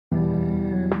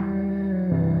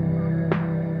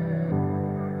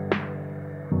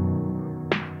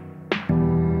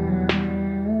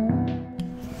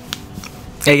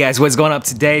Hey guys, what's going up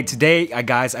today?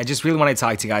 Guys, I just really want to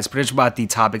talk to you guys pretty much about the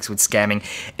topics with scamming,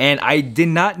 and I did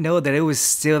not know that it was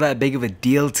still that big of a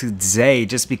deal today,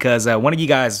 just because one of you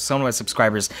guys, some of my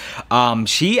subscribers,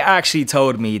 she actually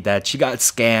told me that she got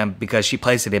scammed because she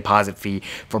placed a deposit fee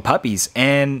for puppies,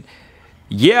 and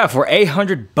yeah, for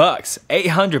 800 bucks,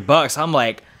 800 bucks. I'm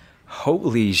like,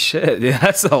 holy shit,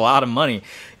 that's a lot of money.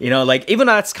 You know, like, even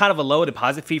though that's kind of a low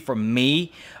deposit fee for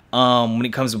me, when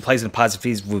it comes to placing deposit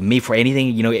fees with me for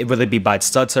anything, you know, whether it be by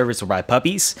stud service or by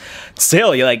puppies,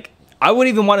 still, you're like, I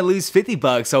wouldn't even want to lose 50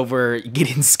 bucks over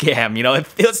getting scammed, you know. It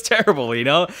feels terrible, you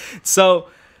know. So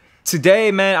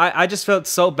today, man, I just felt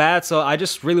so bad, so I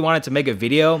just really wanted to make a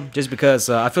video just because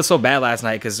I feel so bad last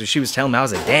night, because she was telling me, I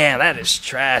was like, damn, that is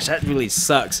trash, that really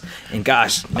sucks. And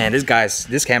gosh, man,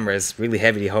 this camera is really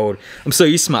heavy to hold. I'm so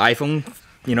used to my iPhone,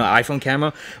 you know, iPhone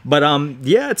camera. But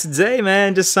yeah, today,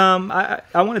 man, just I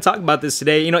want to talk about this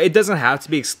today. You know, it doesn't have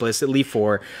to be explicitly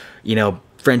for, you know,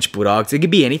 French bulldogs. It could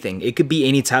be anything. It could be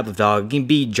any type of dog. It can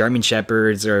be German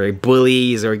shepherds or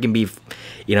bullies, or it can be,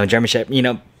 you know, German shepherd, you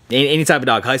know, any type of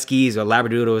dog, huskies or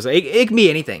labradoodles. It can be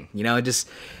anything, you know. Just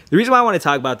the reason why I want to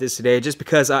talk about this today, just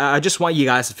because I just want you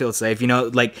guys to feel safe, you know.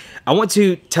 Like, I want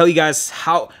to tell you guys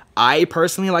how I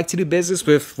personally like to do business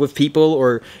with people,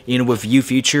 or, you know, with you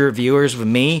future viewers, with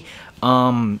me.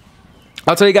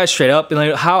 I'll tell you guys straight up,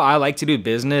 like, how I like to do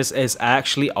business is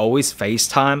actually always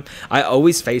FaceTime. I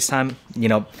always FaceTime, you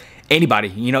know, anybody,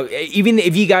 you know. Even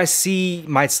if you guys see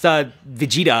my stud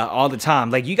Vegeta all the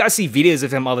time, like, you guys see videos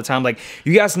of him all the time, like,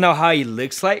 you guys know how he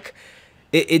looks like,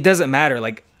 it doesn't matter.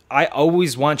 Like, I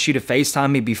always want you to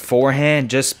FaceTime me beforehand,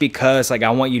 just because, like,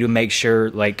 I want you to make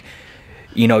sure, like,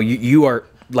 you know, you are,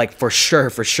 like, for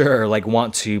sure, like,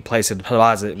 want to place a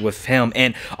deposit with him.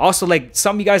 And also, like,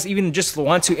 some of you guys even just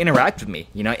want to interact with me,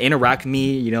 you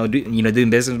know, doing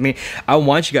business with me. I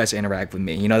want you guys to interact with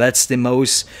me. You know, that's the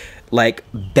most, like,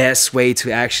 best way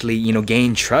to actually, you know,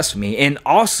 gain trust with me. And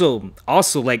also,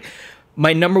 like,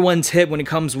 my number one tip when it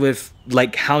comes with,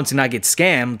 like, how to not get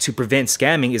scammed, to prevent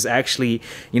scamming, is actually,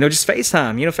 you know, just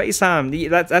FaceTime. You know, FaceTime,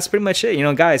 that's pretty much it. You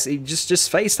know, guys,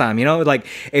 just FaceTime. You know, like,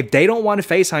 if they don't want to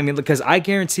FaceTime me, because I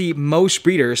guarantee most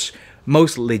breeders,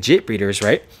 most legit breeders,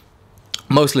 right?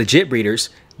 Most legit breeders,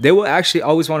 they will actually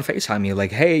always want to FaceTime you.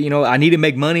 Like, hey, you know, I need to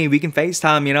make money, we can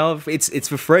FaceTime, you know, it's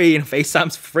for free, and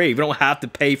FaceTime's for free. We don't have to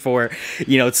pay for,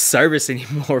 you know, service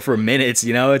anymore for minutes,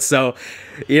 you know. And so,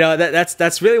 you know,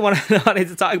 that's really what I wanted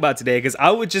to talk about today, because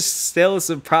I was just still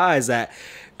surprised that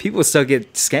people still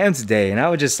get scammed today. And I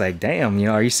was just like, damn, you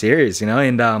know, are you serious, you know?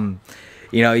 And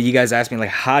you know, you guys asked me, like,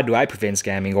 how do I prevent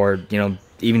scamming? Or, you know,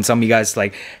 even some of you guys,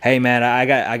 like, hey man, I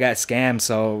got scammed,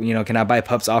 so, you know, can I buy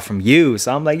pups off from you?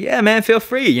 So I'm like, yeah man, feel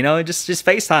free, you know, just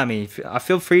FaceTime me. I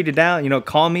feel free to you know,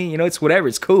 call me, you know, it's whatever,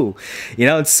 it's cool, you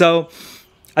know. And so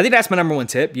I think that's my number one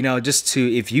tip, you know, just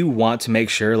to, if you want to make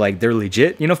sure, like, they're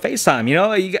legit, you know, FaceTime, you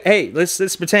know. Hey,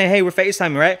 let's pretend, hey, we're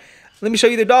FaceTiming, right? Let me show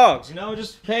you the dogs, you know,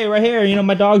 just, hey, right here, you know,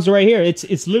 my dogs are right here.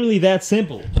 It's literally that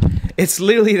simple. It's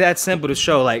literally that simple to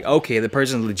show, like, okay, the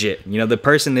person's legit. You know, the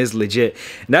person is legit.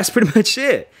 And that's pretty much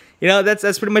it. You know,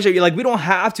 that's pretty much it. Like, we don't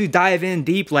have to dive in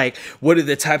deep, like, what are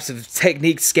the types of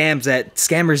techniques, scams that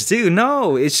scammers do?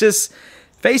 No, it's just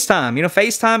FaceTime. You know,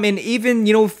 FaceTime, and even,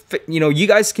 you know, you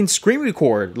guys can screen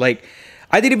record. Like,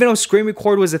 I didn't even know screen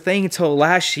record was a thing until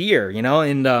last year, you know.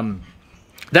 And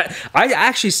that I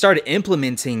actually started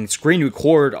implementing screen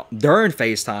record during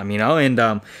FaceTime, you know.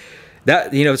 And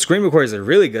that, you know, screen record is a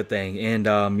really good thing. And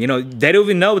you know, they don't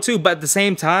even know too. But at the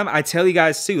same time, I tell you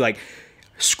guys too, like,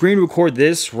 screen record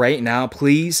this right now,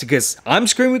 please, because I'm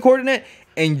screen recording it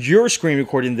and you're screen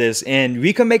recording this, and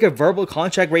we can make a verbal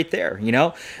contract right there, you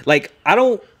know. Like, I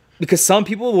don't, because some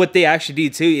people, what they actually do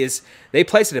too is they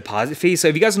place a deposit fee. So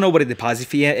if you guys don't know what a deposit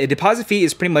fee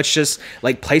is pretty much just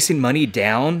like placing money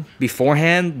down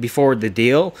beforehand, before the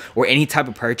deal or any type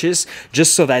of purchase,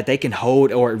 just so that they can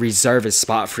hold or reserve a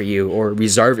spot for you, or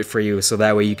reserve it for you, so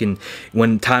that way you can,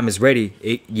 when time is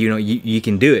ready, you know, you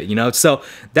can do it, you know. So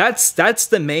that's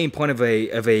the main point of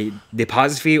a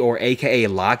deposit fee, or AKA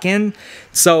lock-in.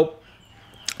 So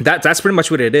that's pretty much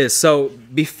what it is. So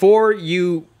before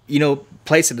you know,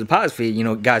 place a deposit fee, you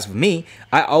know, guys, with me,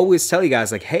 I always tell you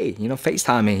guys, like, hey, you know,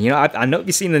 FaceTime me. You know, I know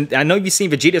you've seen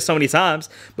Vegeta so many times,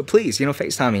 but please, you know,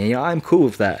 FaceTime me. You know, I'm cool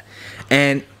with that.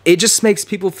 And it just makes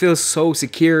people feel so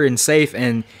secure and safe,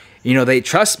 and, you know, they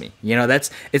trust me. You know,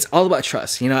 it's all about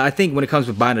trust. You know, I think when it comes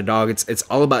with buying a dog, it's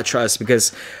all about trust,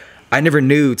 because I never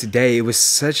knew today it was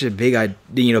such a big,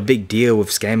 big deal with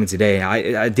scamming today.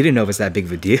 I didn't know it was that big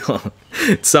of a deal.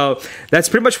 So that's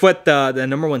pretty much what the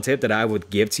 #1 tip that I would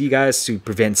give to you guys to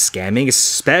prevent scamming,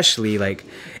 especially like,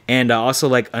 and also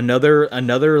like another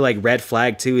like red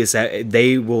flag too is that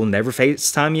they will never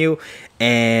FaceTime you,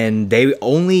 and they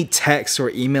only text or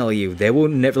email you. They will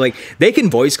never, like, they can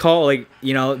voice call, like,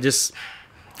 just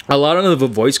a lot of the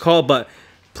voice call, but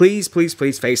please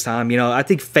FaceTime. I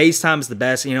think FaceTime is the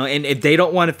best, and if they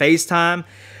don't want to FaceTime,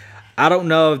 I don't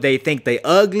know if they think they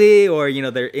ugly or,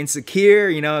 they're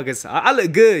insecure, because I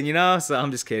look good, so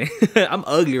I'm just kidding. I'm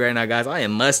ugly right now, guys. I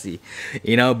am musty,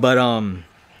 but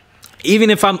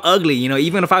even if I'm ugly,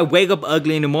 even if I wake up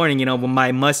ugly in the morning, with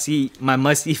my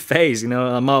musty face,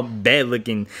 I'm all bad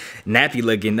looking, nappy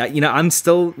looking, I'm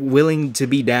still willing to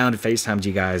be down to FaceTime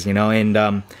you guys,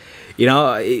 and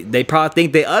they probably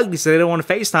think they ugly, so they don't want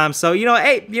to FaceTime. So,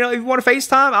 hey, if you want to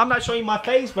FaceTime, I'm not showing you my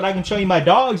face, but I can show you my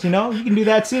dogs, you can do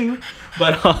that too.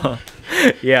 But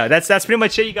yeah, that's pretty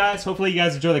much it, you guys. Hopefully you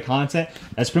guys enjoy the content.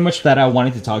 That's pretty much that I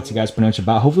wanted to talk to you guys pretty much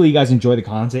about. Hopefully you guys enjoy the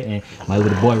content, and my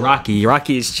little boy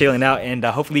Rocky is chilling out, and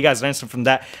hopefully you guys learned something from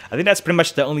that. I think that's pretty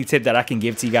much the only tip that I can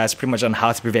give to you guys pretty much on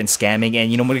how to prevent scamming.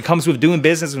 And when it comes with doing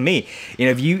business with me,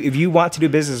 if you want to do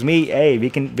business with me, hey, we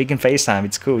can FaceTime.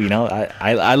 It's cool.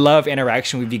 I love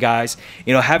interaction with you guys.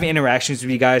 Having interactions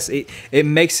with you guys, it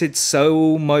makes it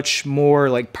so much more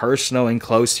like personal and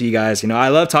close to you guys. I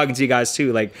love talking to you guys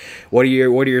too. Like, what are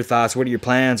your thoughts? What are your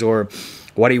plans? Or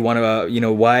what do you want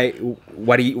to,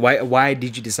 why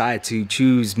did you decide to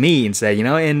choose me instead,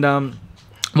 and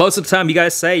most of the time you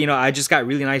guys say, I just got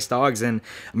really nice dogs and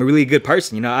I'm a really good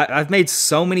person. I've made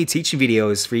so many teaching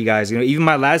videos for you guys, even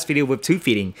my last video with tube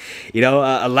feeding,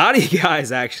 a lot of you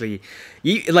guys actually,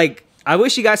 I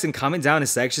wish you guys can comment down in the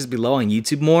sections below on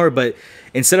YouTube more, but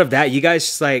instead of that, you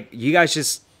guys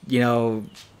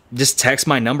just text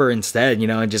my number instead,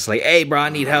 and just like, hey bro, I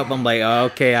need help. I'm like, oh,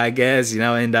 okay, I guess,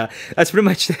 and that's pretty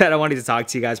much that I wanted to talk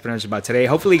to you guys pretty much about today.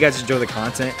 Hopefully you guys enjoy the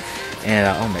content, and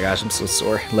oh my gosh, I'm so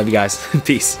sore. Love you guys.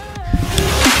 Peace.